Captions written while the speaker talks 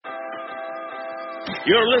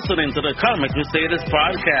You're listening to the Comic Crusaders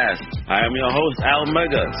podcast. I am your host, Al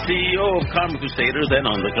Mega, CEO of Comic Crusaders and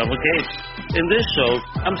Undercover Capes. In this show,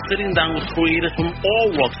 I'm sitting down with creators from all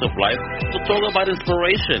walks of life to talk about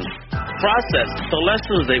inspiration, process, the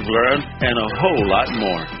lessons they've learned, and a whole lot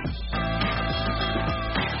more.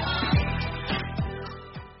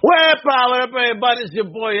 What's up, everybody? It's your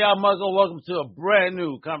boy, Al Mega. Welcome to a brand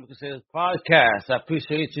new Comic Crusaders podcast. I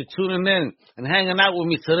appreciate you tuning in and hanging out with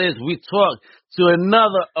me today as we talk to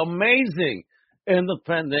another amazing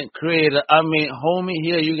independent creator. I mean, homie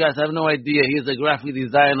here, you guys have no idea. He's a graphic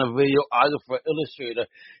designer, videographer, illustrator.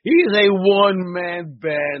 He's a one-man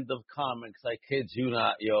band of comics. I kid you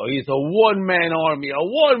not, yo. He's a one-man army, a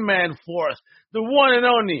one-man force. The one and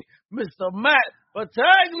only Mr. Matt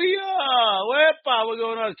Battaglia. What's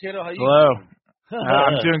going on, kiddo? How you Hello.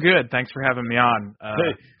 I'm doing good. Thanks for having me on.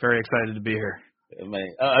 Very excited to be here. Yeah, man,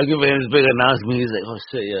 I give him his big announcement. He's like, "Oh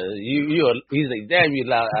shit, yeah, he's like, damn, you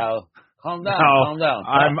loud, Al. Calm down, calm down."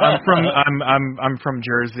 I'm from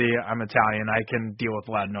Jersey. I'm Italian. I can deal with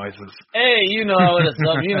loud noises. Hey, you know what's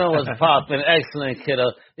up. You know what's popping. Excellent,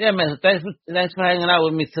 kiddo. Yeah, man. Thanks for hanging out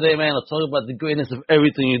with me today, man. I'll talk about the greatness of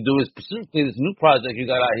everything you do. Specifically this new project you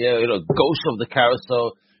got out here. Ghost of the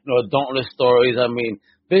Carousel. Dauntless Stories. I mean,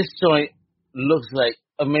 this joint looks like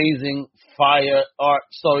amazing fire art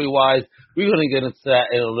story-wise. We're going to get into that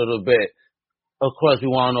in a little bit. Of course, we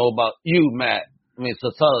want to know about you, Matt. I mean,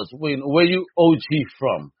 so tell us, where you OG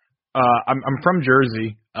from? I'm from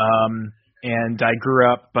Jersey, and I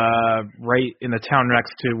grew up right in the town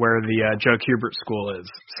next to where the Joe Kubert School is.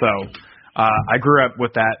 So I grew up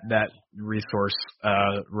with that resource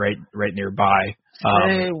right nearby.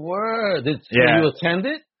 Hey, word! Did you attend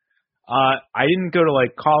it? I didn't go to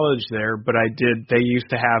college there, but I did. They used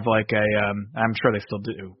to have I'm sure they still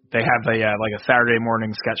do. They have a Saturday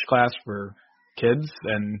morning sketch class for kids,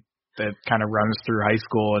 and that kind of runs through high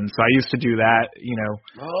school. And so I used to do that,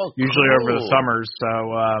 usually cool. over the summers.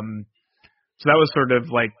 So that was sort of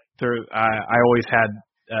I always had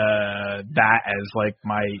that as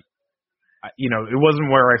my, it wasn't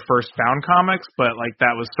where I first found comics, but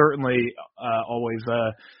that was certainly always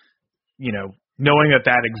knowing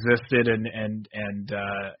that existed and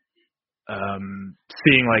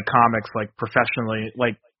seeing comics professionally,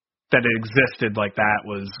 that it existed that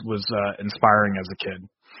was inspiring as a kid.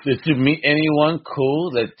 Did you meet anyone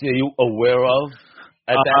cool that you aware of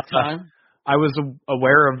at that time? I was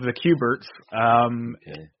aware of the Kuberts.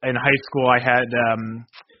 Okay. In high school, I had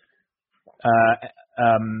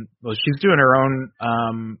she's doing her own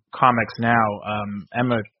comics now.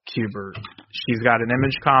 Emma Kubert. She's got an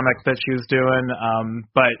Image comic that she was doing,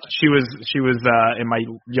 but she was in my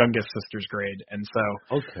youngest sister's grade, and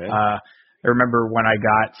so okay. I remember when I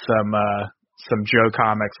got some Joe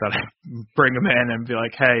comics that I bring them in and be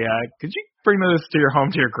like, hey, could you bring those to your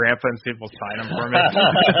grandpa and see if he'll sign them for me?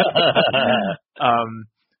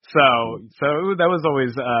 So that was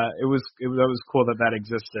always it was cool that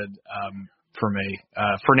existed for me.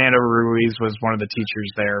 Fernando Ruiz was one of the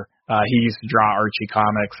teachers there. He used to draw Archie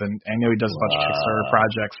comics, and I know he does a bunch of Kickstarter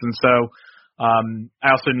projects. And so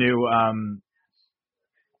I also knew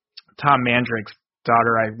Tom Mandrake's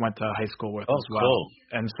daughter I went to high school with as well. Cool.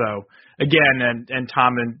 And so again, and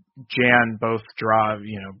Tom and Jan both draw,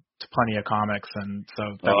 plenty of comics, and so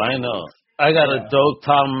I know. I got a dope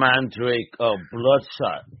Tom Mandrake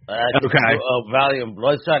Bloodshot. Okay. Valiant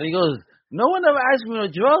Bloodshot. He goes, no one ever asked me to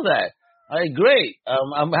draw that. Great.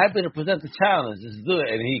 I'm happy to present the challenge. Just do it.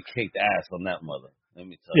 And he kicked ass on that mother. Let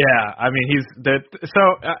me tell you. Yeah, I mean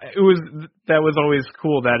that was always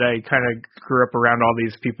cool that I kind of grew up around all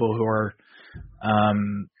these people who are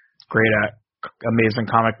great at amazing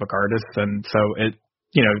comic book artists, and so it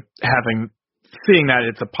seeing that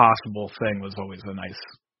it's a possible thing was always a nice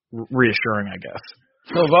reassuring, I guess.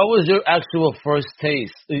 So what was your actual first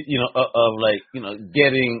taste of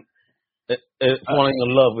getting falling in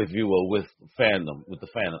love, if you will, with the fandom,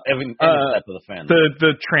 every type of the fandom?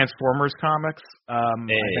 The Transformers comics. I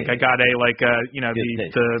think I got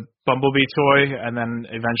the Bumblebee toy, and then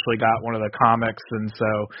eventually got one of the comics, and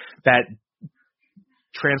so that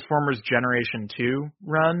Transformers Generation 2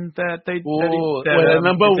 run that they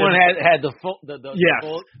number one had the yes,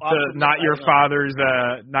 not your father's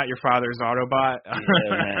Autobot.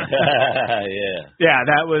 Yeah,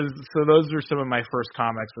 that was, so those were some of my first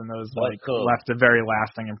comics, and those cool. left a very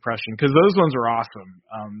lasting impression, because those ones were awesome.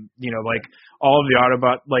 All of the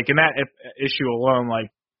Autobot, in that issue alone,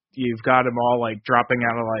 you've got them all dropping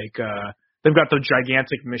out of they've got the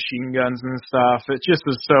gigantic machine guns and stuff. It just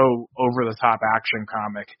was so over the top action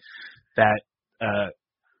comic that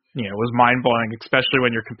was mind-blowing, especially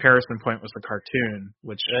when your comparison point was the cartoon,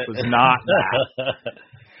 which was not that.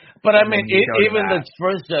 But I mean, even the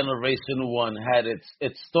first generation one had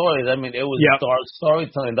its stories. I mean, it was dark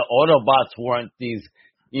storytelling. The Autobots weren't these,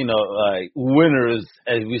 winners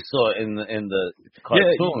as we saw in the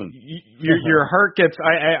cartoon. Yeah, your heart gets.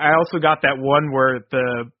 I also got that one where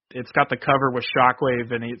it's got the cover with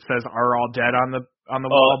Shockwave and it says "Are all dead" on the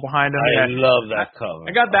wall behind him. I love that cover.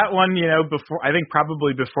 I got that one, before. I think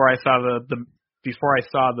probably before I saw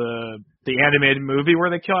the animated movie where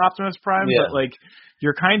they kill Optimus Prime. Yeah. But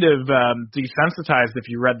you're kind of desensitized if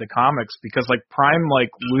you read the comics because Prime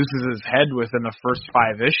loses his head within the first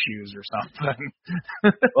 5 issues or something.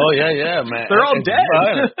 Oh yeah, man. They're all dead.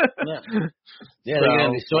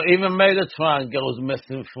 So even Megatron goes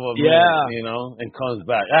missing for a minute, and comes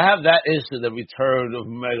back. I have that issue, the Return of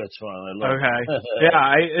Megatron. I love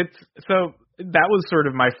it. So that was sort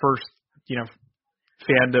of my first,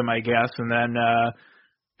 fandom, I guess, and then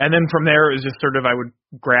from there it was just sort of I would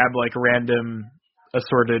grab random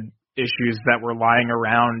assorted issues that were lying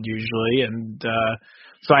around usually, and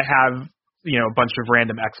so I have a bunch of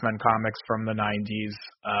random X-Men comics from the 90s.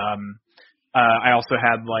 I also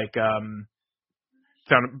had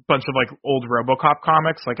found a bunch of old RoboCop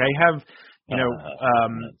comics. I have the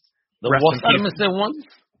Walt Simonson ones.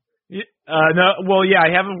 No, well, yeah,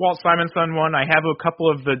 I have a Walt Simonson one. I have a couple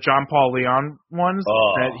of the John Paul Leon ones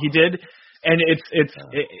that he did, and it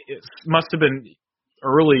must have been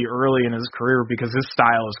early in his career because his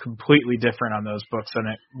style is completely different on those books than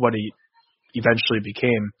what he eventually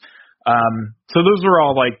became. So those were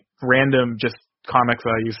all random just comics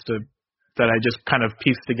that I just kind of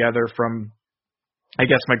pieced together from. I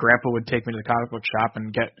guess my grandpa would take me to the comic book shop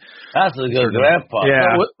and get. That's a good grandpa.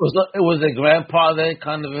 Yeah. Was it grandpa that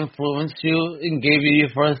kind of influenced you and gave you your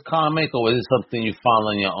first comic, or was it something you found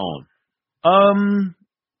on your own?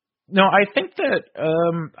 No, I think that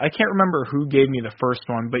I can't remember who gave me the first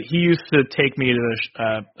one, but he used to take me to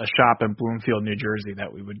a shop in Bloomfield, New Jersey that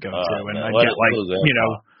we would go to, and I'd get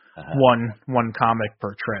one comic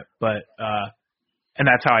per trip. But and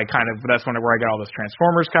that's how that's where I got all those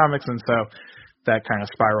Transformers comics, and so that kind of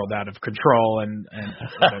spiraled out of control, and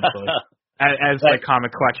eventually, as the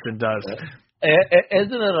comic collection does.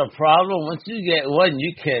 Isn't it a problem once you get one,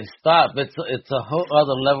 you can't stop? It's a whole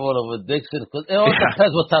other level of addiction because it all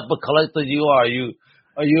depends what type of collector you are.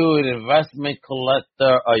 Are you an investment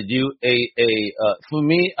collector? Are you for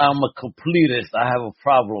me, I'm a completist. I have a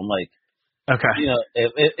problem.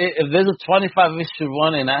 If there's a 25 issue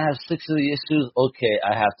run and I have 6 of the issues, okay,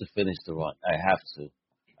 I have to finish the run. I have to.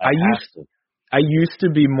 I used to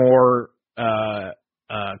be more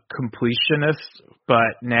completionist,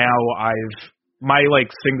 but now my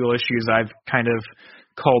single issues I've kind of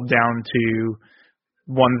culled down to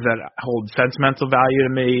ones that hold sentimental value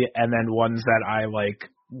to me, and then ones that I like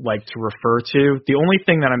to refer to. The only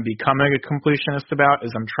thing that I'm becoming a completionist about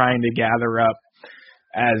is I'm trying to gather up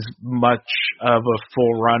as much of a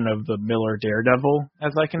full run of the Miller Daredevil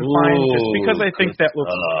as I can find, just because I think that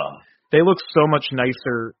they look so much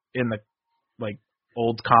nicer in the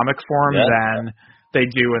old comic form than they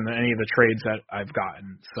do in any of the trades that I've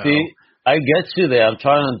gotten. So. See, I get you there. I'm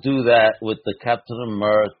trying to do that with the Captain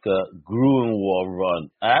America Gruenwald run.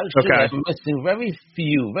 I'm missing very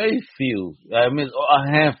few. I mean, a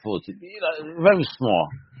handful, very small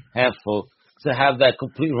handful to have that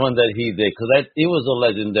complete run that he did, because he was a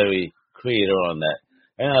legendary creator on that,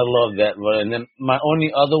 and I love that run. And then my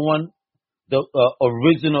only other one, the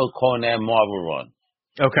original Conan Marvel run.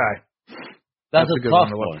 Okay. That's a good tough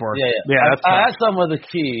one to look for. Yeah, I have some of the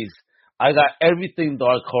keys. I got everything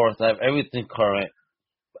Dark Horse. I have everything current.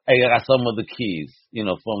 I got some of the keys,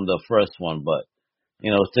 from the first one. But,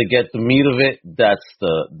 to get the meat of it, that's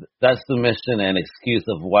the mission and excuse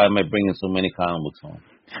of why am I bringing so many comic books home.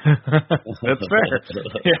 That's fair.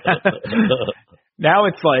 Now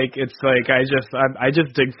it's like I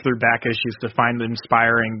just dig through back issues to find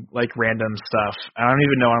inspiring random stuff. I don't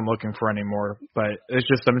even know what I'm looking for anymore, but it's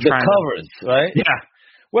just I'm trying the covers, right? Yeah.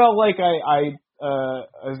 Well, I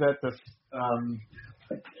was at this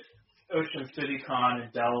Ocean City Con in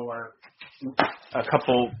Delaware.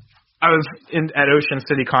 I was at Ocean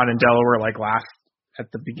City Con in Delaware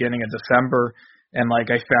at the beginning of December. And I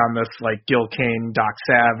found this Gil Kane, Doc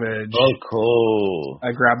Savage. Oh, cool!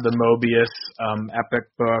 I grabbed the Mobius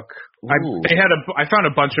epic book. I found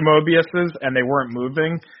a bunch of Mobiuses and they weren't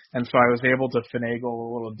moving, and so I was able to finagle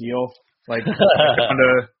a little deal.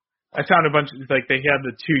 I found a bunch. They had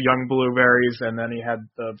the 2 young blueberries, and then he had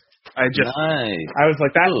the I was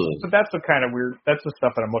like, but that's the kind of weird. That's the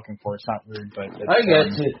stuff that I'm looking for. It's not weird, but I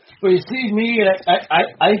get you. But you see, me,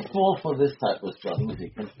 I fall for this type of stuff. Let me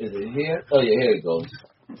see. Is it here? Oh yeah, here it goes.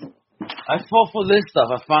 I fall for this stuff.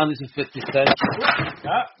 I found this in 50 cents.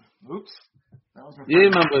 Oops. You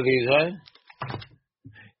remember these, right?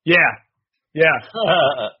 Yeah.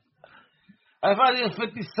 I find it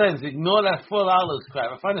 50 cents. Ignore that $4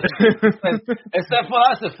 crap. I find it 50 cents. Except for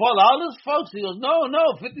I said, $4, folks? He goes, no,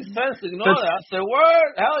 50 cents. Ignore that. I said,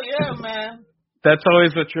 word? Hell yeah, man. That's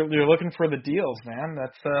always what you're looking for, the deals, man.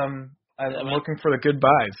 That's I'm looking for the good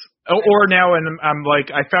buys. Or now, and I'm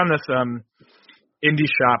like, I found this indie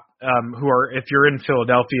shop who are, if you're in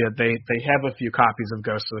Philadelphia, they have a few copies of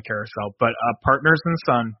Ghost of the Carousel, but Partners and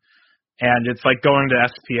Son. And it's like going to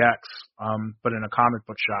SPX, but in a comic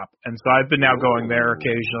book shop. And so I've been now going there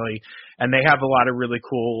occasionally, and they have a lot of really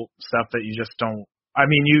cool stuff that you just don't. I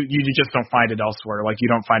mean, you just don't find it elsewhere. Like you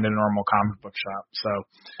don't find it in a normal comic book shop. So.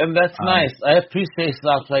 And that's nice. I appreciate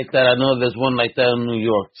stuff like that. I know there's one like that in New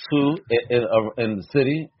York too, in the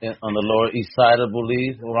city, on the Lower East Side, I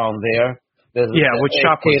believe, around there. Which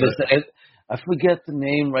shop was it? I forget the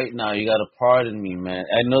name right now. You got to pardon me, man.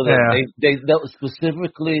 I know that they dealt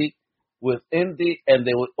specifically with indie, and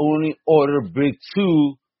they would only order Big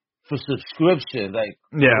 2 for subscription. Like,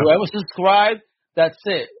 whoever subscribed, that's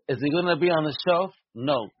it. Is it going to be on the shelf?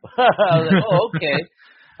 No. I was like, oh, okay.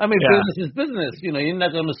 I mean, business is business. You know, you're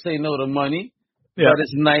not going to say no to money. Yeah. But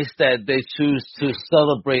it's nice that they choose to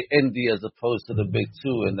celebrate indie as opposed to the Big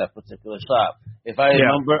 2 in that particular shop. If I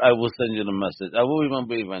remember, I will send you the message. I will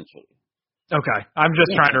remember eventually. Okay. I'm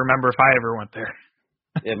just trying to remember if I ever went there.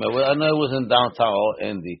 Yeah, man. Well, I know it was in downtown all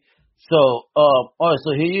indie. So, all right,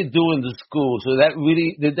 so here you're doing the school. So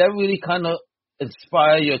did that really kind of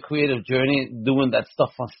inspire your creative journey, doing that stuff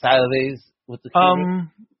on Saturdays with the kids?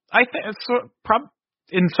 I think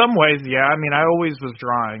in some ways, yeah. I mean, I always was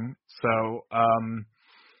drawing, so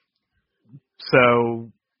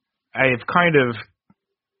I've kind of,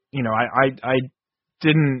 you know, I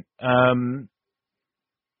didn't, I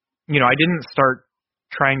didn't start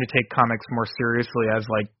trying to take comics more seriously as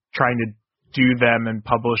like trying to do them and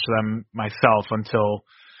publish them myself until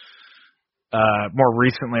more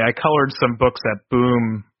recently. I colored some books at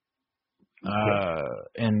Boom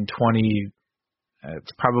in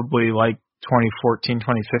it's probably like 2014,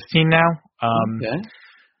 2015 now.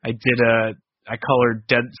 I colored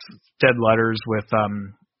Dead Letters with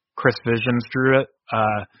Chris Visions drew it,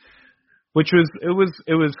 which was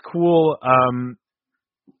cool.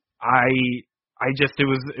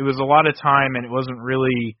 It was a lot of time, and it wasn't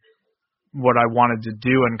really what I wanted to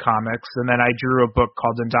do in comics. And then I drew a book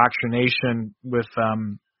called Indoctrination with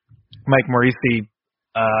Mike Morisi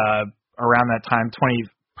around that time.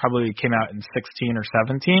 Probably came out in 16 or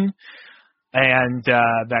 17, and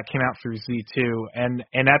that came out through Z2. And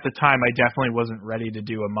at the time, I definitely wasn't ready to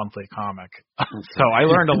do a monthly comic, so I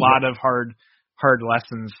learned a lot of hard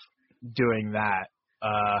lessons doing that.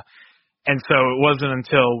 And so it wasn't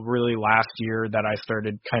until really last year that I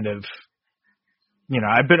started kind of,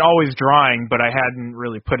 I've been always drawing, but I hadn't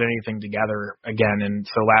really put anything together again. And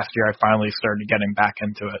so last year I finally started getting back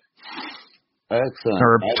into it. Excellent.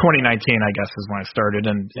 Or 2019, I guess, is when I started,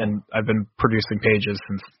 and I've been producing pages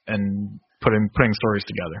and putting stories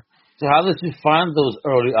together. So how did you find those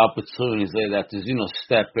early opportunities that to,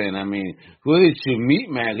 step in? I mean, who did you meet,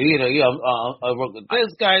 man? I work with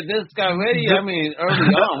this guy, ready. I mean, early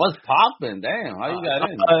on, what's popping? Damn, how you got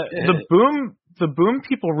in? The Boom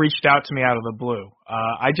people reached out to me out of the blue.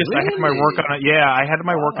 I had my work on it. Yeah, I had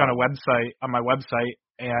my work on my website,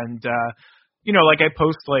 and like I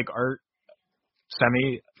post like art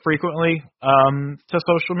semi frequently to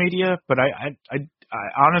social media, but I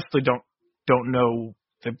honestly don't know.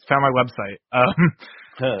 They found my website,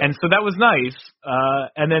 and so that was nice.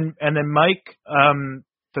 And then Mike,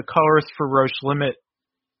 the colorist for Roche Limit,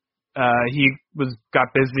 he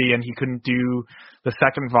got busy and he couldn't do the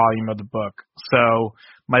second volume of the book. So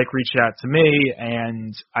Mike reached out to me,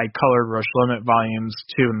 and I colored Roche Limit volumes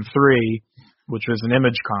 2 and 3, which was an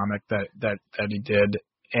Image comic that he did,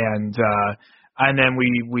 and then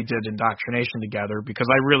we did Indoctrination together because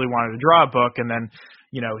I really wanted to draw a book. And then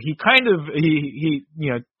he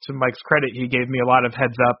to Mike's credit, he gave me a lot of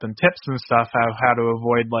heads up and tips and stuff how to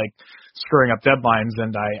avoid like screwing up deadlines,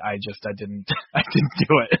 and I didn't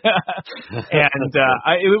do it. And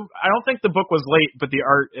I don't think the book was late, but the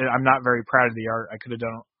art, I'm not very proud of the art. I could have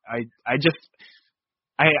done.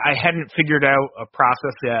 I hadn't figured out a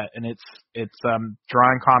process yet, and it's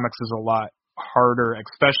drawing comics is a lot harder,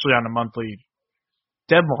 especially on a monthly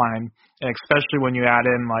deadline, and especially when you add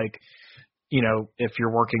in like, if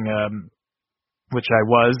you're working which I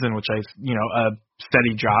was, and which a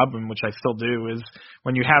steady job, and which I still do, is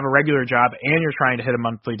when you have a regular job and you're trying to hit a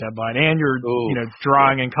monthly deadline and you're,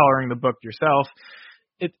 drawing and coloring the book yourself,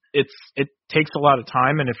 it takes a lot of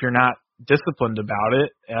time. And if you're not disciplined about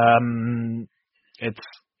it,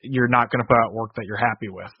 you're not going to put out work that you're happy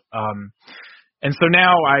with. And so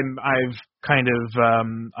now I'm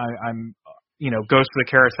Ghost of the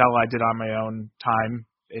Carousel I did on my own time.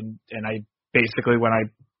 And I basically, when I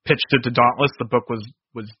pitched it to Dauntless, the book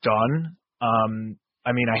was done. I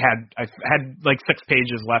had like 6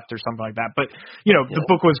 pages left or something like that. But, the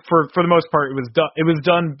book was, for the most part, it was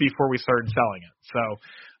done before we started selling it. So,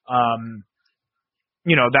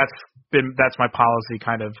 that's my policy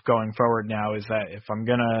kind of going forward now, is that if I'm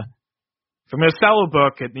going to sell a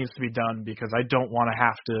book, it needs to be done, because I don't want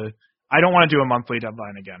to do a monthly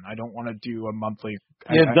deadline again. I don't want to do a monthly.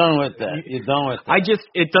 You're done with that. You're done with that.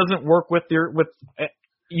 It doesn't work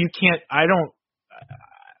you can't, I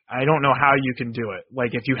don't know how you can do it.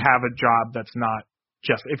 Like, if you have a job that's not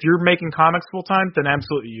if you're making comics full time, then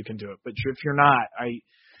absolutely you can do it. But if you're not,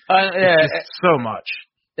 it's so much.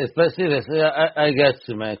 Especially this, I get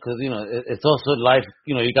you, man, because, it's also life,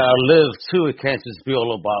 you got to live, too. It can't just be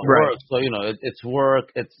all about work. So, it's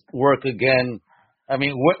work again. I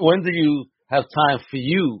mean, when do you have time for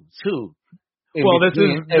you, too? This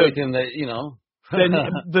is everything that,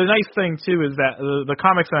 the nice thing, too, is that the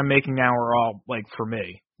comics that I'm making now are all, like, for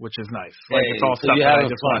me, which is nice. Like, it's all stuff that I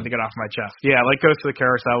just wanted to get off my chest. Yeah, like Ghost of the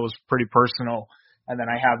Carousel was pretty personal. And then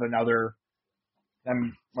I have another,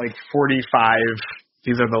 I'm like 45.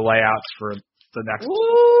 These are the layouts for the next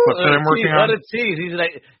book that I'm working on. He's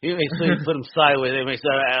like, you make sure you put them sideways. They make sure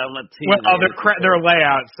I'm not teasing. Well, they're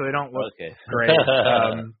layouts, so they don't look great.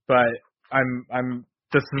 But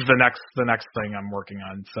this is the next thing I'm working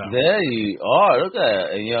on. So there you are. Look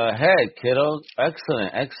at it in your head, kiddo.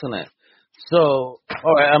 Excellent. So,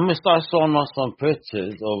 all right, I'm gonna start showing off some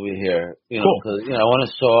pictures over here. Cool. Because I want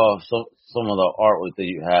to show off some of the artwork that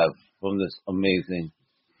you have from this amazing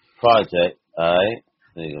project. All right.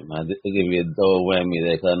 There you go, man. I'll give you a double whammy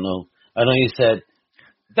there, because I know you said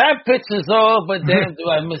that picture's all, but damn, do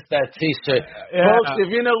I miss that T-shirt? Yeah. Folks, if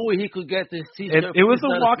you know where he could get this T-shirt, it was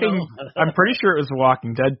I'm pretty sure it was a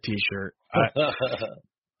Walking Dead T-shirt.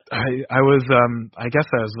 I was, I guess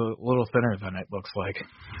I was a little thinner than it looks like.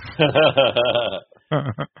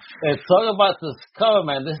 Hey, talk about this cover,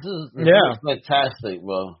 man. This is fantastic,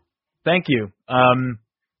 bro. Thank you.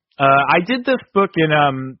 I did this book in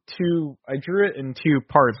I drew it in 2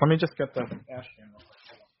 parts. Let me just get the ash can.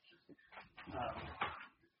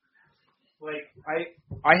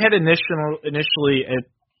 I had initially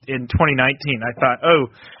in 2019, I thought,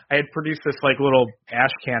 I had produced this like little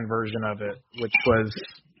ash can version of it, which was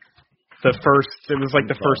the first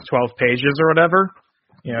 12 pages or whatever.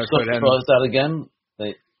 So it ends that again.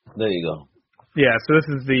 There you go. Yeah, so this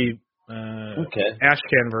is the ash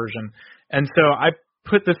can version, and so I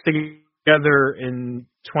put this together in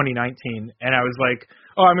 2019, and I was like,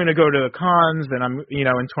 I'm going to go to the cons, and I'm,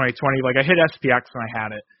 in 2020, like I hit SPX and I had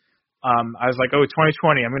it. I was like,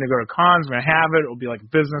 2020, I'm going to go to cons, I'm going to have it. It'll be like a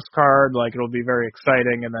business card, like it'll be very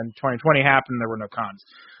exciting. And then 2020 happened, there were no cons.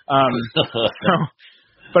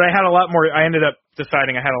 But I had a lot more. I ended up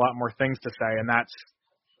deciding I had a lot more things to say, and that's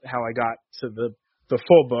how I got to the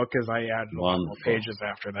full book, as I added a lot more pages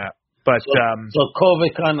after that. But so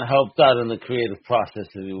COVID kind of helped out in the creative process,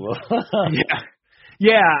 if you will.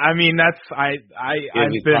 Yeah. I mean, I've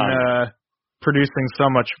been producing so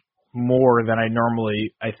much more than I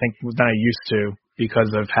used to,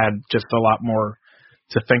 because I've had just a lot more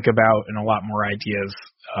to think about and a lot more ideas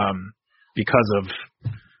because of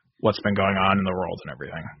what's been going on in the world and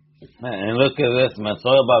everything. Man, and look at this, man. It's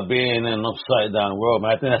all about being in an upside down world,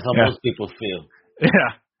 man. I think that's how most people feel.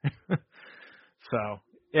 Yeah. So.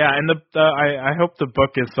 Yeah, and I hope the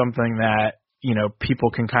book is something that, people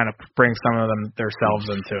can kind of bring some of themselves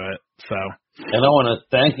into it. So. And I want to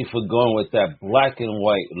thank you for going with that black and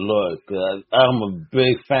white look. I'm a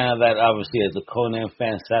big fan of that, obviously, as a Conan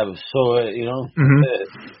fan. Savage saw it, Mm-hmm.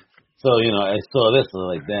 So, I saw this, I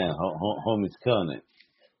was like, damn, homie's killing it.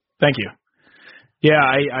 Thank you. Yeah,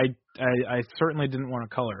 I certainly didn't want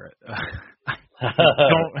to color it.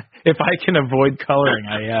 If I can avoid coloring,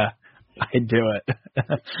 I do it.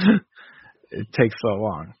 It takes so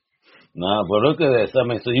long. Nah, but look at this. I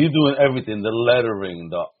mean, so you're doing everything, the lettering,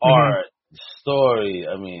 the art, story.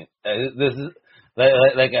 I mean, this is,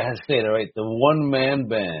 like I stated, right, the one-man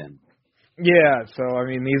band. Yeah, so, I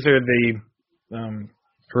mean, these are the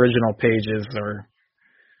original pages.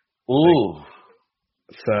 Ooh.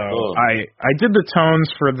 So, I did the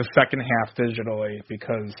tones for the second half digitally,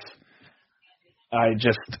 because I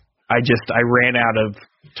I ran out of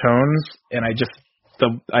tones, and I just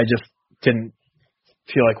didn't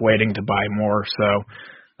feel like waiting to buy more. So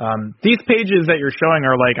these pages that you're showing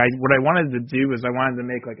are like what I wanted to do is I wanted to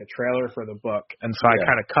make like a trailer for the book, and so I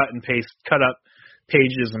kind of cut up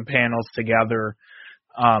pages and panels together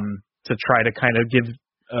to try to kind of give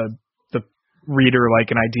the reader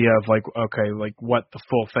like an idea of like, okay, like what the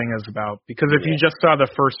full thing is about. Because if you just saw the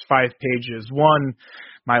first 5 pages, one,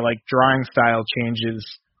 my like drawing style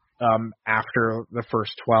changes after the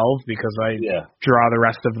first 12 because I draw the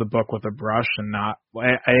rest of the book with a brush and not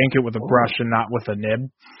I ink it with a brush and not with a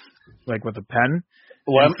nib, like with a pen.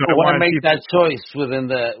 Why make that choice within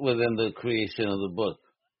the creation of the book?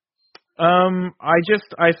 I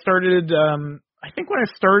started I think when I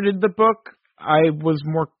started the book I was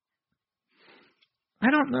more,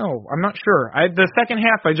 I don't know, I'm not sure. The second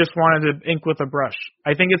half I just wanted to ink with a brush.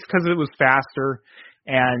 I think it's because it was faster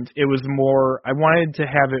and it was more, I wanted to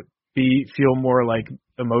have it feel more like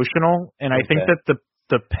emotional, and I think that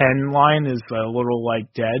the pen line is a little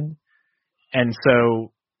like dead, and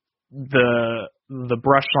so the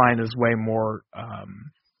brush line is way more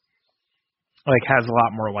like has a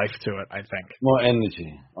lot more life to it. I think more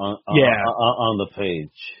energy on the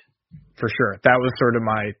page. For sure, that was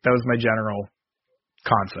my general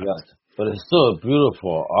concept. Yes. But it's still a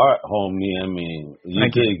beautiful art, homie. I mean, you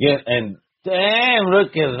did again, and damn,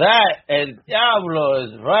 look at that! And Diablo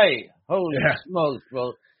is right. Holy smokes,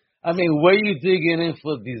 bro! I mean, where you digging in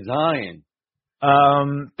for design?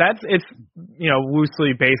 It's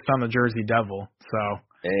loosely based on the Jersey Devil, so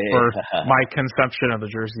for my conception of the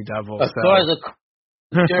Jersey Devil. Of course,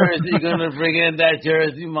 Jersey gonna bring in that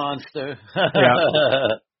Jersey monster. So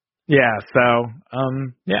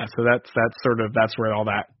that's where all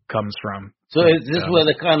that comes from. So is this where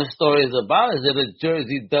the kind of story is about? Is it a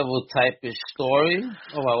Jersey Devil type-ish story?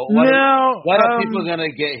 What are people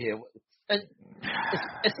gonna get here?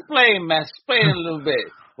 Explain, man. Explain a little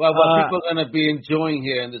bit. What people are gonna be enjoying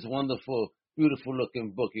here in this wonderful, beautiful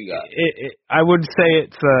looking book you got? I would say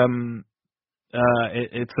it's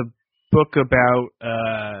a book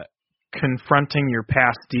about confronting your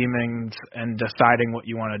past demons and deciding what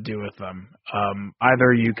you want to do with them.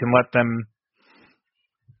 Either you can let them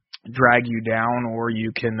drag you down, or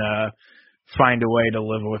you can find a way to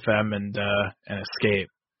live with them and escape.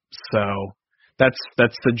 So that's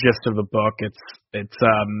the gist of the book.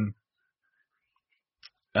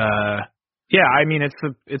 I mean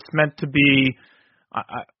it's meant to be,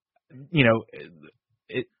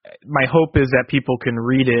 my hope is that people can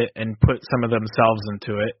read it and put some of themselves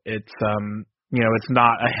into it. It's it's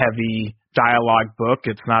not a heavy dialogue book.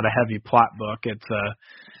 It's not a heavy plot book. It's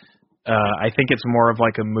I think it's more of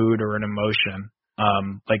like a mood or an emotion.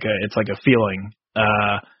 It's like a feeling.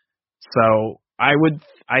 So I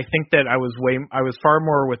think that I was far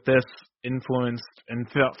more with this influenced and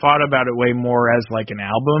thought about it way more as like an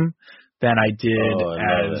album than I did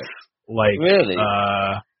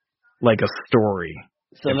like a story.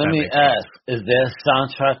 So let me ask, is there a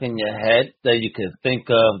soundtrack in your head that you could think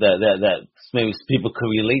of that maybe people could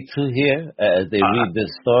relate to here as they read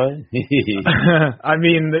this story? I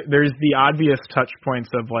mean, there's the obvious touch points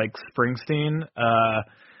of like Springsteen,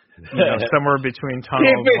 somewhere between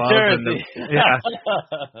Tunnel of Love and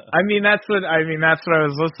I mean that's what I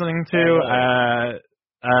was listening to.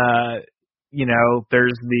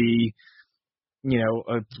 There's the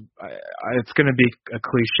it's going to be a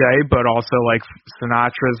cliche, but also like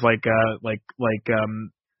Sinatra's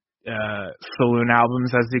saloon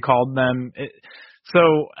albums, as he called them.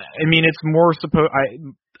 I mean, it's more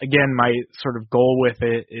again, my sort of goal with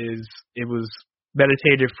it is it was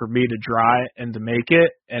meditative for me to draw it and to make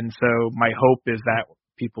it, and so my hope is that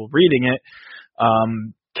people reading it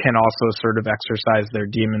can also sort of exercise their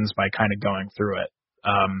demons by kind of going through it.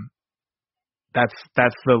 That's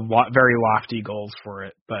the very lofty goals for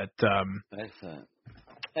it, but excellent.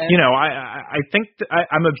 I think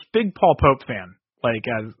I'm a big Paul Pope fan, like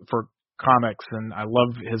for comics, and I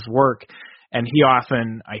love his work. And he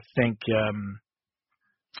often, I think,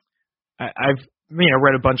 I've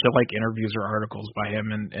read a bunch of like interviews or articles by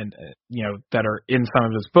him, and that are in some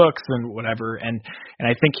of his books and whatever, and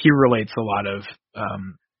I think he relates a lot of.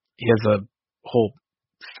 He has a whole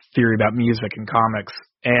theory about music and comics,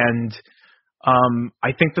 and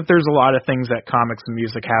I think that there's a lot of things that comics and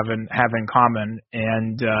music have in common,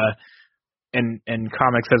 and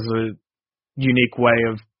comics has a unique way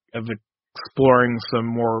of exploring some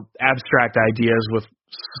more abstract ideas with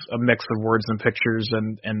a mix of words and pictures,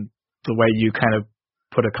 and the way you kind of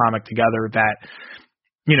put a comic together that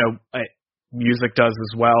music does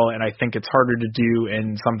as well. And I think it's harder to do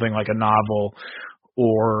in something like a novel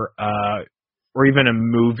or or even a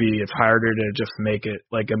movie, it's harder to just make it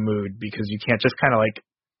like a mood because you can't just kind of like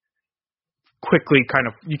quickly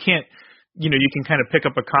you can't, you can kind of pick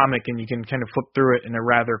up a comic and you can kind of flip through it in a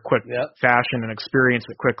rather quick fashion and experience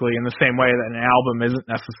it quickly in the same way that an album isn't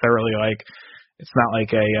necessarily like, it's not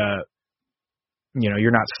like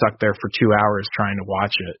you're not stuck there for 2 hours trying to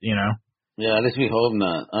watch it, Yeah, at least we hope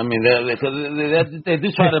not. I mean, they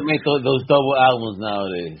do try to make those double albums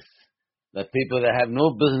nowadays. That people that have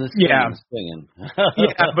no business singing.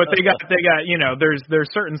 Yeah, but they got there's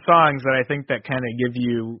certain songs that I think that kind of give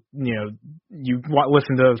you,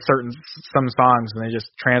 listen to some songs and they just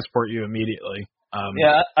transport you immediately.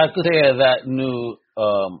 Yeah, I could say that new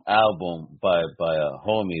album by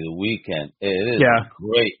homie, The Weeknd. It is a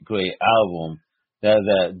great album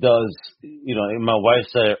that does, my wife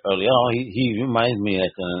said earlier, he reminds me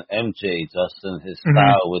like an MJ, Justin, his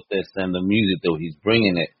style with this and the music that he's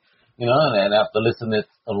bringing it. And after listening it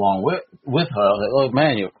along with her, I was like, oh,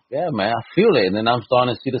 man, I feel it. And then I'm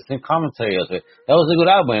starting to see the same commentary. I was like, that was a good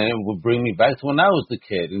album. And it would bring me back to when I was the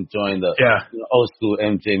kid, enjoying the old school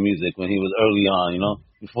MJ music when he was early on,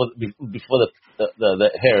 before the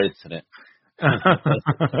hair incident.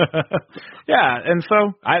 Yeah, and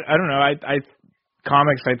so, I don't know, I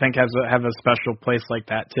comics, I think, have a special place like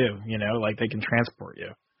that, too, like they can transport you.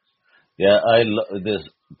 Yeah, I love this.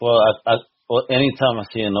 Well, anytime I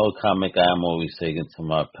see an old comic, I am always taken to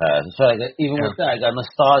my past. So even with that, I got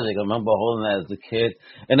nostalgic. I remember holding that as a kid.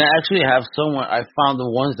 And I actually have somewhere, I found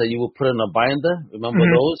the ones that you would put in a binder. Remember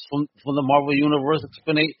those from the Marvel Universe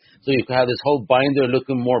Explanate? So you could have this whole binder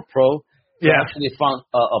looking more pro. So I actually found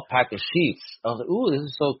a pack of sheets. I was like, ooh, this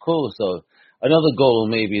is so cool. So another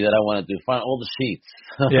goal maybe that I want to do, find all the sheets.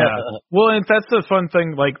 Yeah. Well, and that's the fun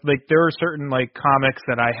thing. Like there are certain like comics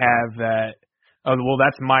that I have that, oh, well,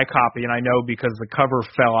 that's my copy, and I know because the cover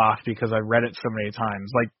fell off because I read it so many times.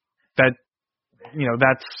 Like that,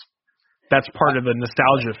 that's part of the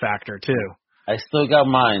nostalgia factor too. I still got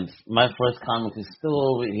mine. My first comic is still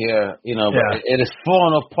over here, but it is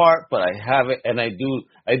falling apart, but I have it, and I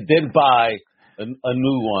did buy a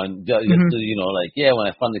new one just to, when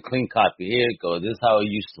I found the clean copy, here it goes. This is how it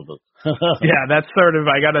used to look. Yeah, that's sort of,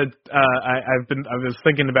 I was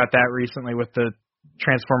thinking about that recently with the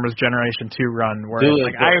Transformers Generation 2 run where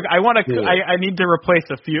I need to replace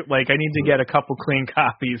a few, I need to get a couple clean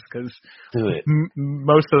copies because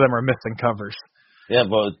most of them are missing covers. Yeah,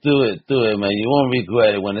 but do it, man. You won't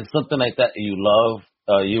regret it. When it's something like that you love,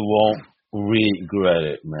 you won't regret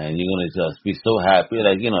it, man. You're going to just be so happy.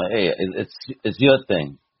 Hey, it's your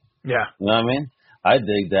thing. Yeah. You know what I mean? I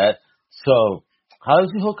dig that. So, how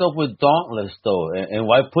did you hook up with Dauntless, though? And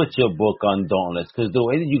why put your book on Dauntless? Because the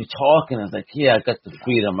way that you're talking, I was like, I got the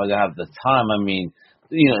freedom. I have the time. I mean,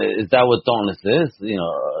 is that what Dauntless is?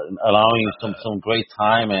 Allowing you some great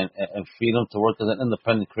time and freedom to work as an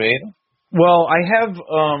independent creator? Well, I have,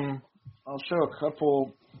 I'll show a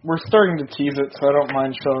couple. We're starting to tease it, so I don't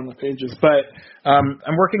mind showing the pages. But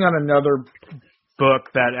I'm working on another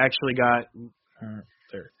book that actually got,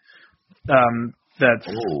 that's...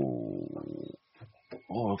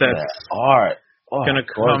 that's art. Going to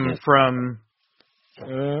come from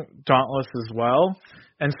Dauntless as well.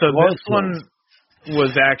 And so this one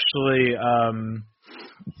was actually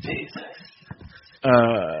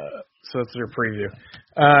so that's your preview.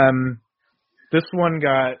 This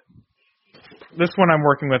one I'm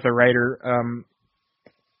working with a writer.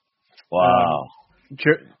 Wow.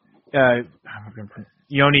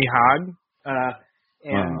 Yoni Haag.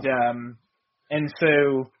 And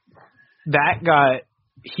so that got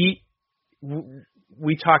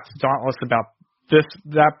we talked to Dauntless about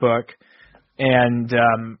that book, and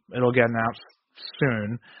it'll get announced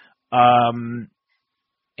soon.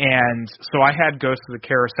 And so I had Ghost of the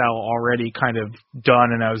Carousel already kind of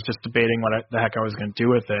done, and I was just debating what the heck I was going to do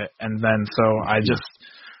with it. And then so it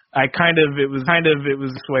was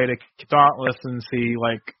this way to Dauntless and see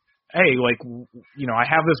hey, I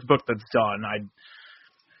have this book that's done. I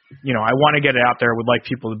want to get it out there. I would like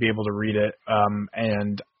people to be able to read it.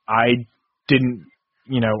 And I didn't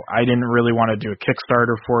really want to do a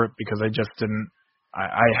Kickstarter for it because I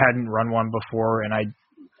hadn't run one before, and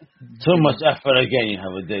too much effort again. You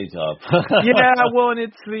have a day job. Yeah, well, and it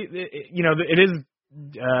is.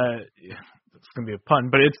 It's going to be a pun,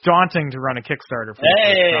 but it's daunting to run a Kickstarter for the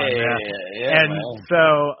first time. Yeah, and man. So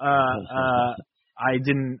I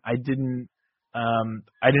didn't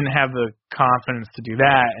have the confidence to do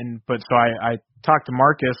that, so I talked to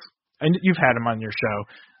Marcus, and you've had him on your show,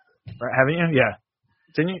 right, haven't you? Yeah,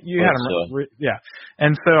 didn't you? You had him, so. Yeah.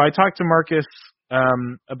 And so I talked to Marcus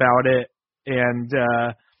about it, and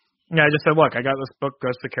I just said, look, I got this book,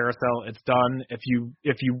 Ghost of the Carousel. It's done. If you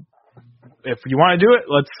if you want to do it,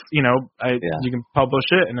 let's, you can publish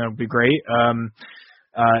it and it'll be great.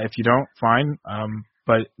 If you don't, fine.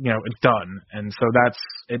 But it's done. And so that's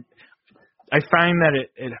it. I find that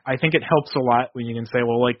I think it helps a lot when you can say,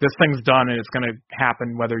 well, like, this thing's done and it's going to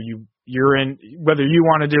happen whether whether you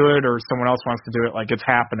want to do it or someone else wants to do it. Like, it's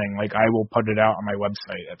happening. Like, I will put it out on my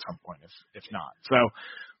website at some point if not. So,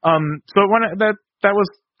 that was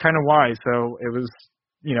kind of why. So it was,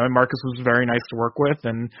 and Marcus was very nice to work with,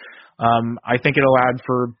 and I think it allowed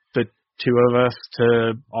for the two of us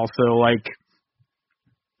to also, like,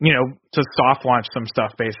 to soft launch some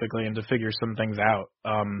stuff basically and to figure some things out.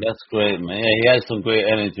 That's great, man. Yeah, he had some great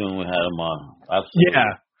energy when we had him on. Absolutely.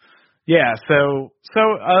 Yeah. So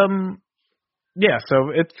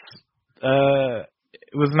it's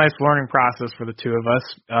it was a nice learning process for the two of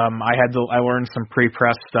us. I learned some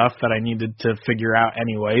pre-press stuff that I needed to figure out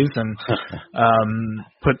anyways, and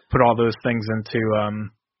put all those things into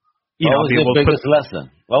What was your biggest lesson?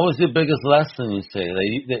 What was your biggest lesson, you say?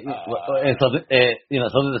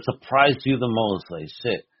 Something that surprised you the most. Like,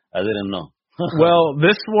 shit, I didn't know. Well,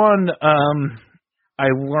 this one, I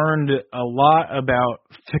learned a lot about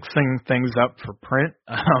fixing things up for print.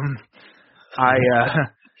 I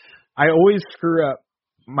always screw up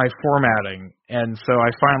my formatting, and so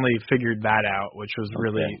I finally figured that out, which was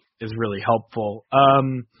really helpful.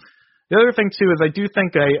 The other thing too is I do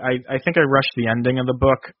think I think I rushed the ending of the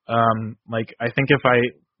book. Like, I think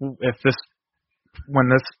when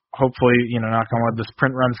this hopefully, knock on wood, this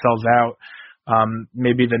print run sells out,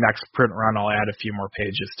 maybe the next print run I'll add a few more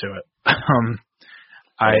pages to it.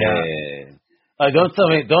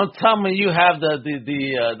 Don't tell me you have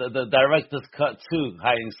the director's cut too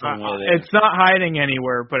hiding somewhere there. It's not hiding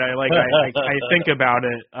anywhere, but I think about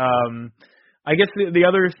it. I guess the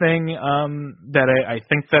other thing that I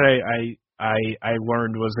think that I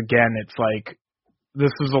learned was, again, it's like,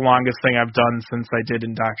 this was the longest thing I've done since I did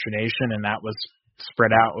indoctrination, and that was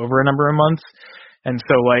spread out over a number of months. And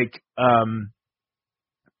so, like,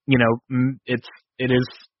 it is.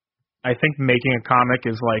 I think making a comic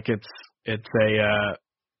is like it's a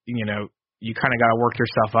you kind of got to work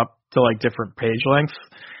yourself up to, like, different page lengths.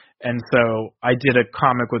 And so I did a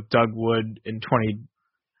comic with Doug Wood in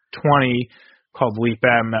 2020 called Leap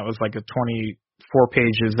M. That was like a 24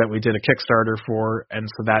 pages that we did a Kickstarter for, and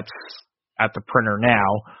so that's at the printer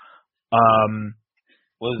now.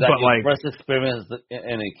 Was that your first experience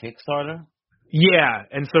in a Kickstarter? Yeah,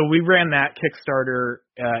 and so we ran that Kickstarter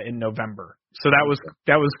in November. So that was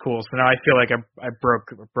cool. So now I feel like I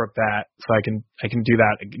broke that, so I can do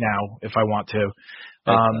that now if I want to.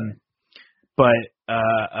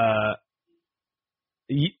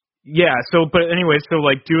 Yeah, but anyway,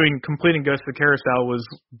 like, completing Ghost of the Carousel was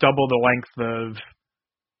double the length of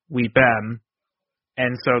Leap M,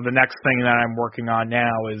 and so the next thing that I'm working on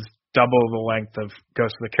now is double the length of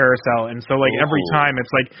Ghost of the Carousel, and so, like, every time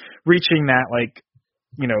it's like reaching that, like,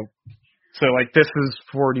 so, like, this is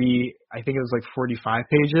 40, I think it was like 45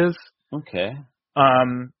 pages. Okay.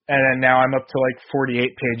 And then now I'm up to like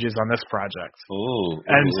 48 pages on this project. Ooh.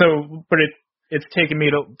 And so, but it's taken me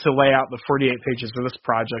to lay out the 48 pages of this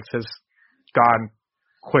project has gone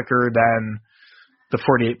quicker than the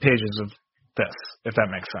 48 pages of this, if that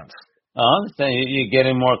makes sense. I understand. You're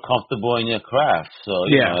getting more comfortable in your craft. So,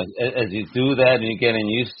 as you do that and you're getting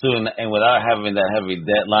used to it, and without having that heavy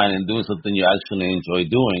deadline and doing something you actually enjoy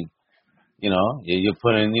doing, you're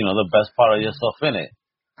putting, the best part of yourself in it.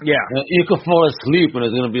 Yeah. You could fall asleep and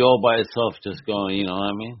it's going to be all by itself just going, you know what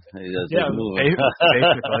I mean? Just moving.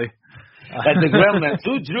 Basically. Like the Gremlins.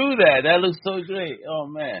 Who drew that? That looks so great. Oh,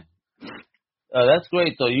 man. That's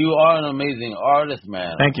great, though. You are an amazing artist,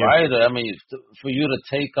 man. Thank you. Writer. I mean, for you to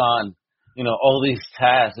take on, all these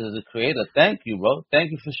tasks as a creator, thank you, bro. Thank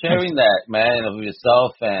you for sharing that, man, of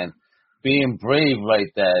yourself and being brave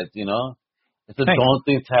like that, It's a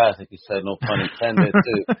daunting task, like you said, no pun intended,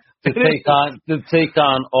 to take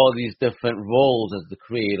on all these different roles as the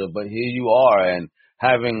creator. But here you are, and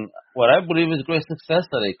having what I believe is great success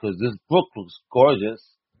today, because this book looks gorgeous.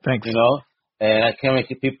 Thanks. And I can't make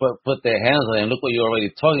people put their hands on it. And look what you're already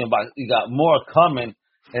talking about. You got more coming,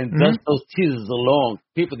 and just those teasers alone.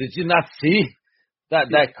 People, did you not see that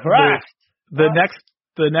craft?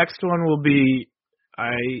 The next one will be.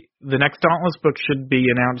 The next Dauntless book should be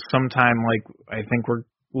announced sometime, like, I think we're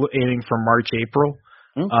aiming for March, April.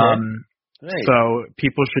 Okay. So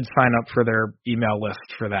people should sign up for their email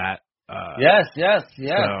list for that. Yes.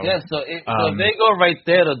 So if they go right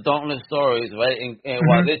there to Dauntless Stories, right, and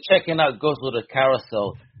while they're checking out Ghost of the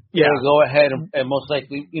Carousel, they'll go ahead and most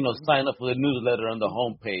likely, sign up for the newsletter on the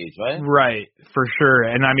homepage, right? Right, for sure.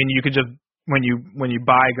 And I mean, you could just when you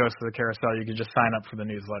buy Ghost of the Carousel, you can just sign up for the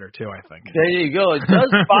newsletter too, I think. There you go. Just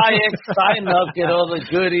buy it, sign up, get all the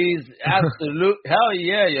goodies. Absolute hell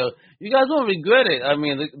yeah, yo. You guys won't regret it. I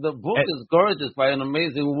mean, the book is gorgeous by an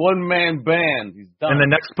amazing one-man band. He's done. And the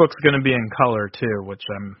next book's going to be in color too, which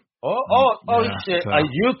I'm. Shit! So. Are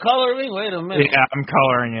you coloring? Wait a minute. Yeah, I'm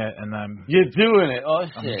coloring it, and you're doing it. Oh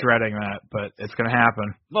shit! I'm dreading that, but it's gonna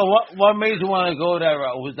happen. But what made you want to go that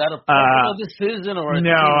route? Was that a personal decision or a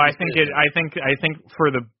no? I think decision? I think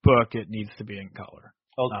for the book it needs to be in color.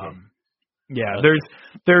 Okay. Yeah, okay.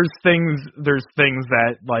 there's things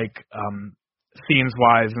that like scenes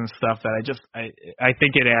wise and stuff that I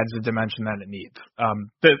think it adds a dimension that it needs.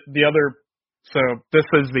 The other. So this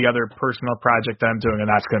is the other personal project I'm doing, and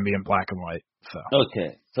that's going to be in black and white. So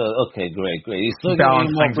okay, great. You still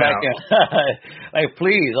balance more things black out. And like,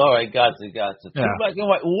 please, all right, gotcha. Two black and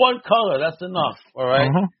white, one color, that's enough. All right.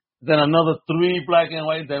 Then another 3 black and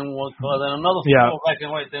white, then one color, then another 4 black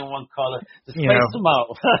and white, then one color. Just space them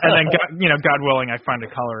out. And then God willing, I find a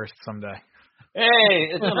colorist someday.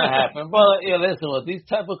 Hey, it's gonna happen. But listen, with these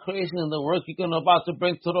type of creations and the work you're about to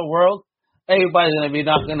bring to the world. Everybody's gonna be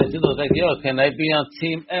knocking at the door like, yo, can I be on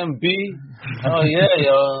Team MB? Oh yeah,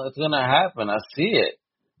 yo, it's gonna happen. I see it.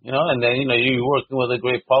 And then you're working with a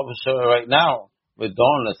great publisher right now with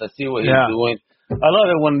Dawnless. I see what he's doing. I love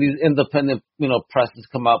it when these independent presses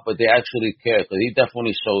come out, but they actually care, because he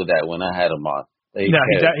definitely showed that when I had him on.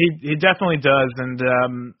 He definitely does, and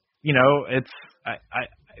it's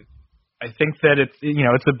I think that it's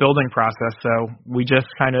a building process, so we just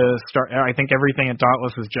kind of start. I think everything at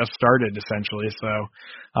Dauntless has just started essentially, so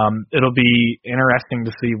it'll be interesting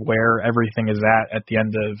to see where everything is at the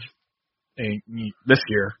end of this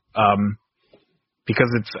year,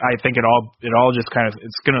 because I think it all just kind of,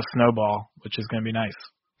 it's going to snowball, which is going to be nice.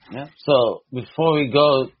 Yeah. So before we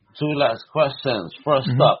go, 2 last questions.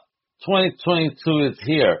 First up, 2022 is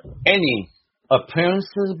here. Any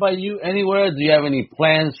appearances by you anywhere? Do you have any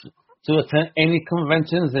plans to attend any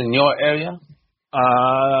conventions in your area?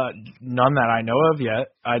 None that I know of yet.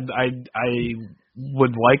 I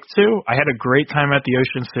would like to. I had a great time at the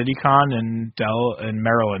Ocean City Con in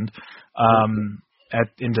Maryland,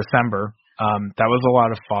 in December. That was a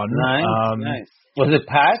lot of fun. Nice. Was it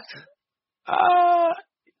packed?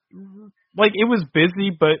 Like, it was busy,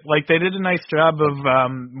 but like they did a nice job of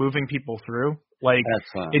moving people through. Like,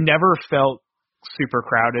 it never felt super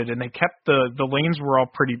crowded, and they kept the lanes were all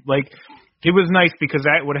pretty, like, it was nice because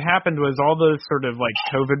what happened was all the sort of like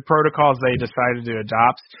COVID protocols they decided to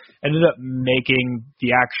adopt ended up making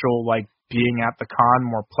the actual like being at the con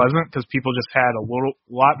more pleasant, because people just had a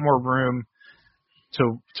lot more room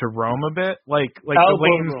to roam a bit. Like the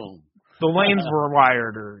lanes were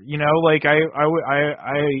wired, or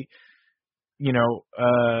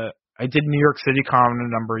I did New York City Con a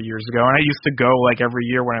number of years ago, and I used to go like every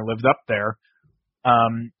year when I lived up there.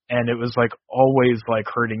 And it was like always like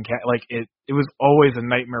herding cat. Like it was always a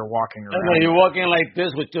nightmare walking around. And you're walking like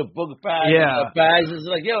this with your book bag. Yeah. And bags. It's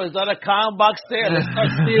like, yo, is that a con box there? Let's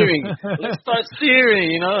start steering.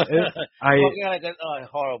 Walking like that. Oh,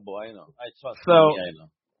 horrible. I know. I trust me. I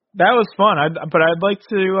know. That was fun. But I'd like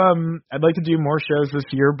to do more shows this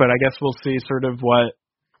year. But I guess we'll see sort of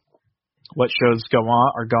what shows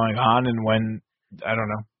are going on, and when, I don't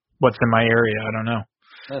know, what's in my area. I don't know.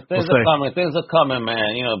 Things are coming,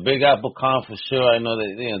 man. Big Apple Con for sure. I know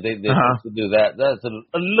that they have to do that. That's a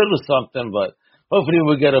little something, but hopefully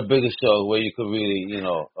we'll get a bigger show where you could really,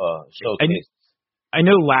 showcase. I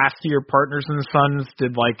know last year Partners and Sons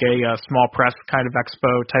did like a small press kind of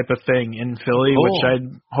expo type of thing in Philly, which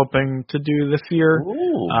I'm hoping to do this year.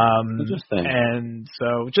 Interesting. And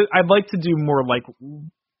so I'd like to do more like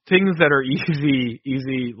things that are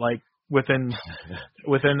easy, like within a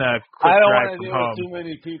quick drive from home. I don't want to deal with too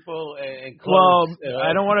many people and clothes. Well,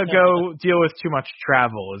 I don't want to go deal with too much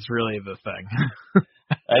travel is really the thing.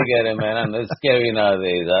 I get it, man. It's scary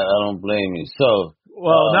nowadays. I don't blame you. So,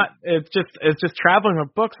 it's just traveling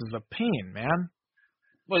with books is a pain, man.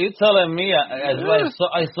 Well, you're telling me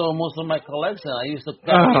I saw most of my collection. I used to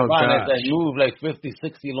carry around as I moved like 50,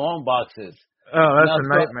 60 long boxes. Oh, that's a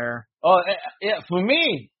nightmare. Yeah, for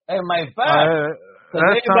me and my bag. So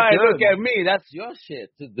everybody look at me, that's your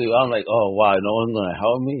shit to do. I'm like, oh, wow, no one's going to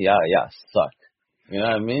help me? Yeah, suck. You know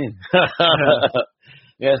what I mean?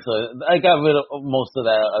 Yeah, so I got rid of most of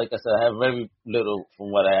that. Like I said, I have very little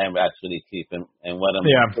from what I am actually keeping and what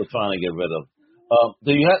I'm still trying to get rid of.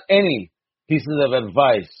 Do you have any pieces of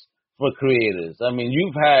advice for creators? I mean,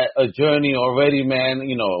 you've had a journey already, man,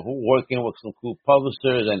 working with some cool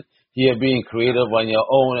publishers and here being creative on your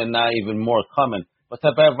own, and now even more coming. What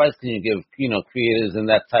type of advice can you give, creators in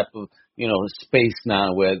that type of space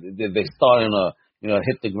now where they're starting to,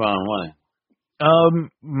 hit the ground running?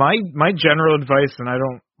 My general advice, and I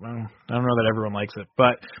don't know that everyone likes it,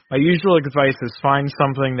 but my usual advice is find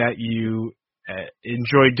something that you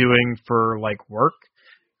enjoy doing for like work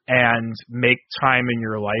and make time in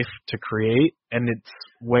your life to create, and it's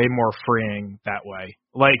way more freeing that way.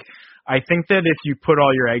 Like, I think that if you put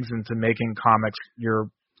all your eggs into making comics your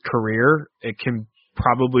career, it can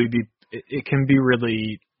be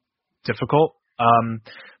really difficult.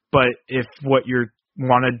 But if what you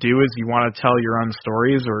want to do is you want to tell your own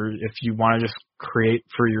stories, or if you want to just create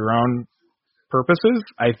for your own purposes,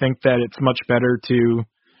 I think that it's much better to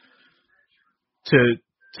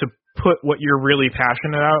put what you're really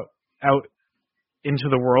passionate out into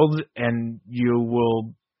the world, and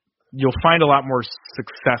you'll find a lot more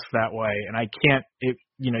success that way. And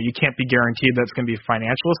you can't be guaranteed that's going to be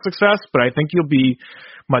financial success, but I think you'll be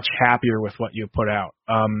much happier with what you put out.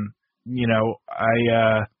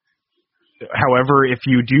 However, if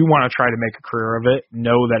you do want to try to make a career of it,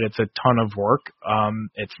 know that it's a ton of work.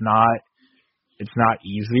 It's not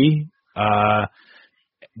easy.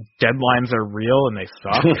 Deadlines are real and they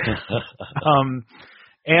suck.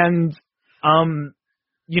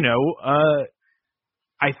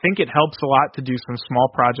 I think it helps a lot to do some small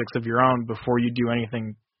projects of your own before you do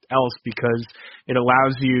anything else, because it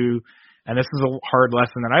allows you, and this is a hard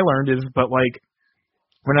lesson that I learned, but like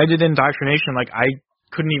when I did Indoctrination, like I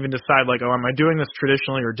couldn't even decide like, am I doing this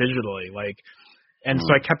traditionally or digitally? Like, and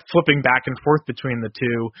so I kept flipping back and forth between the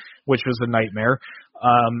two, which was a nightmare,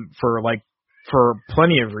 for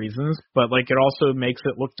plenty of reasons, but like it also makes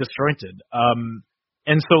it look disjointed.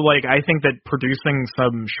 And so like I think that producing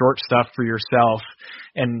some short stuff for yourself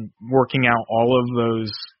and working out all of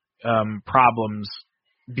those problems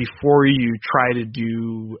before you try to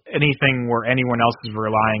do anything where anyone else is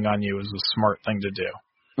relying on you is a smart thing to do.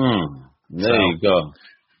 There you go.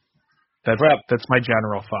 That's my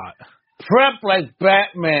general thought. Prep like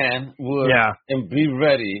Batman would, and be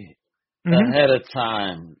ready ahead of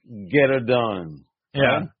time. Get it done. Yeah,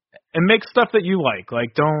 right? And make stuff that you like.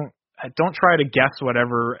 Like don't try to guess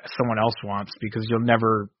whatever someone else wants, because you're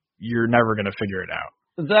never going to figure it out.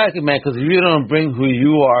 Exactly, man. Because if you don't bring who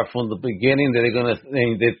you are from the beginning, they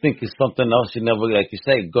think it's something else. You're never, like you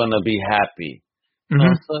say, gonna be happy. So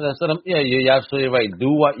that's what you're absolutely right.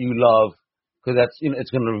 Do what you love, because that's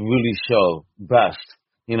it's gonna really show best.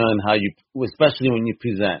 In how you, especially when you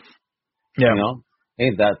present. Yeah.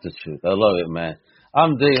 Ain't that the truth? I love it, man.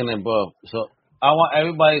 I'm digging it, bro. So I want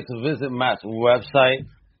everybody to visit Matt's website.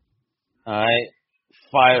 All right,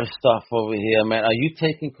 fire stuff over here, man. Are you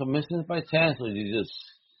taking commissions by chance, or you just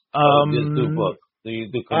do books? Do you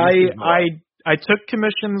do commissions? I took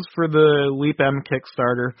commissions for the Leap M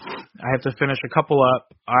Kickstarter. I have to finish a couple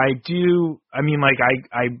up. I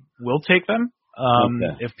will take them.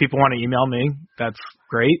 If people want to email me, that's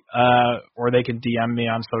great. Or they can DM me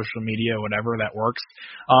on social media, whatever, that works.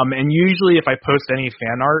 And usually if I post any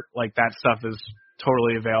fan art, like that stuff is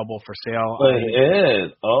totally available for sale. It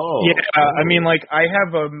is. Oh. Yeah. I mean, like I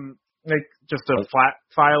have just a flat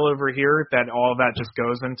file over here that all of that just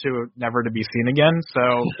goes into, never to be seen again.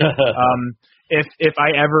 So if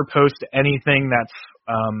I ever post anything that's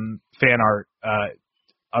fan art,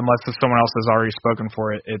 unless if someone else has already spoken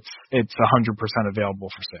for it, it's 100% available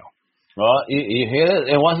for sale. Well, you hear it?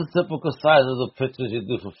 And what's the typical size of the pictures you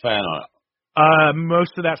do for fan art?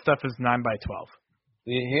 Most of that stuff is 9x12.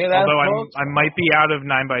 Do you hear that? Although I might be out of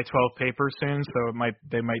 9x12 paper soon, so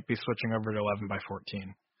they might be switching over to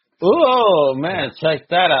 11x14. Oh man, check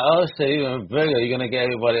that out! I'll say even bigger. You're gonna get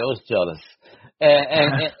everybody else jealous.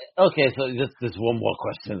 And okay, so just one more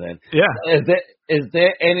question then. Yeah. Is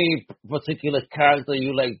there any particular character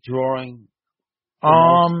you like drawing?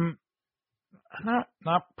 Not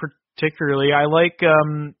particularly. I like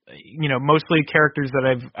mostly characters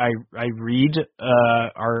that I read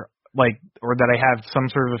are like, or that I have some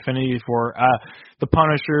sort of affinity for. The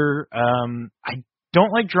Punisher. I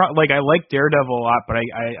don't like I like Daredevil a lot, but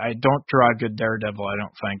I don't draw a good Daredevil, I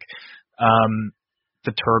don't think.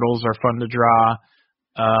 The Turtles are fun to draw.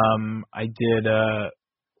 I did a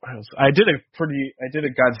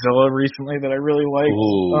Godzilla recently that I really liked.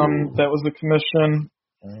 That was a commission.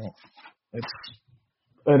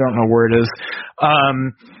 I don't know where it is.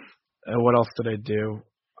 What else did I do?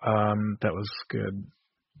 That was good.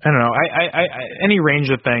 I don't know. I any range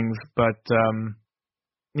of things, but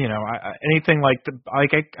anything like I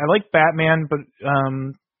like Batman, but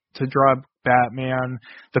to draw Batman,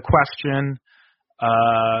 The Question,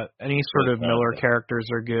 any sort of Miller characters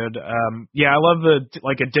are good. I love a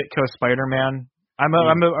Ditko Spider-Man.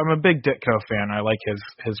 I'm a big Ditko fan. I like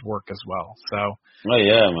his work as well. So. Oh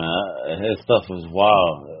yeah, man, his stuff was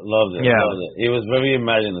wild. Loved it. Yeah. Loved it. He was very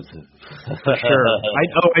imaginative. For sure.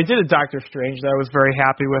 I did a Doctor Strange that I was very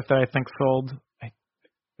happy with. That I think sold.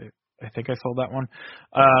 I think I sold that one.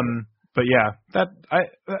 But yeah,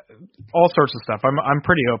 all sorts of stuff. I'm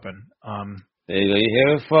pretty open. There you go. You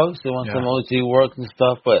hear it, folks? They want some OG work and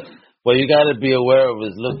stuff, but what you got to be aware of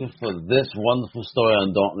is looking for this wonderful story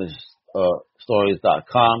on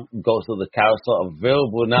DauntlessStories.com. Go to the carousel,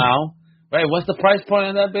 available now. Right? What's the price point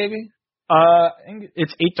on that, baby?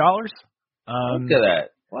 It's $8. Look at that.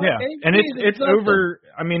 Wow, yeah, and it's over.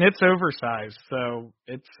 I mean, it's oversized, so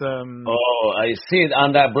it's. Oh, I see it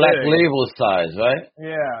on that black label size, right?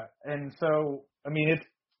 Yeah, and so I mean,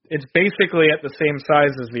 it's basically at the same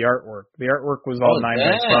size as the artwork. The artwork was all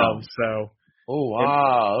 9x12, so. Oh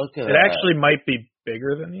wow! Look at that. It actually might be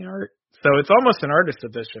bigger than the art, so it's almost an artist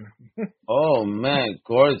edition. Oh man,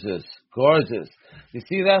 gorgeous, gorgeous! You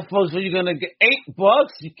see that, folks? Where you're gonna get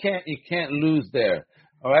 $8? You can't lose there.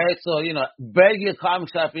 All right, so beg your comic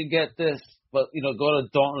shop and get this, but go to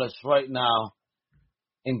Dauntless right now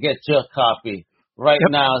and get your copy right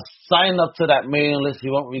now. Sign up to that mailing list.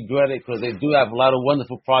 You won't regret it because they do have a lot of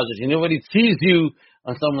wonderful projects. You know what? He teased you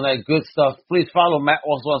on some of that good stuff. Please follow Matt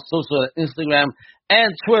also on social, Instagram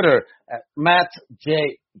and Twitter at Matt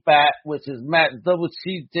J Bat, which is Matt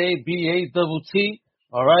TJBATT.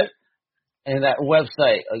 All right. And that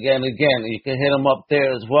website, again, you can hit him up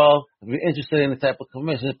there as well. If you're interested in the type of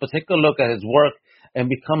commissions, but take a look at his work and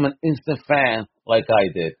become an instant fan like I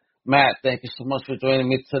did. Matt, thank you so much for joining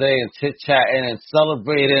me today and chit-chatting and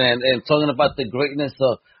celebrating and talking about the greatness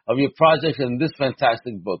of your projects and this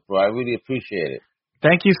fantastic book, bro. I really appreciate it.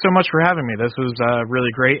 Thank you so much for having me. This was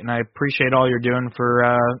really great, and I appreciate all you're doing for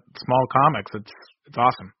small comics. It's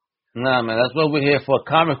awesome. Nah, man, that's what we're here for.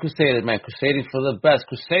 Comic Crusaders, man. Crusading for the best.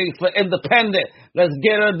 Crusading for independent. Let's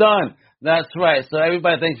get her done. That's right. So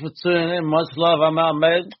everybody, thanks for tuning in. Much love. I'm out,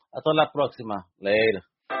 man. Hasta la próxima. Later.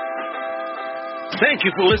 Thank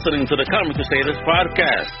you for listening to the Comic Crusaders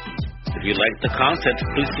podcast. If you like the content,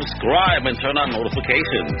 please subscribe and turn on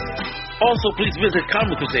notifications. Also, please visit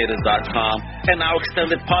ComicCrusaders.com and our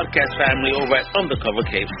extended podcast family over at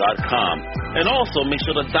UndercoverCapes.com. And also, make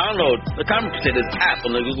sure to download the Comic Crusaders app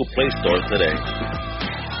on the Google Play Store today.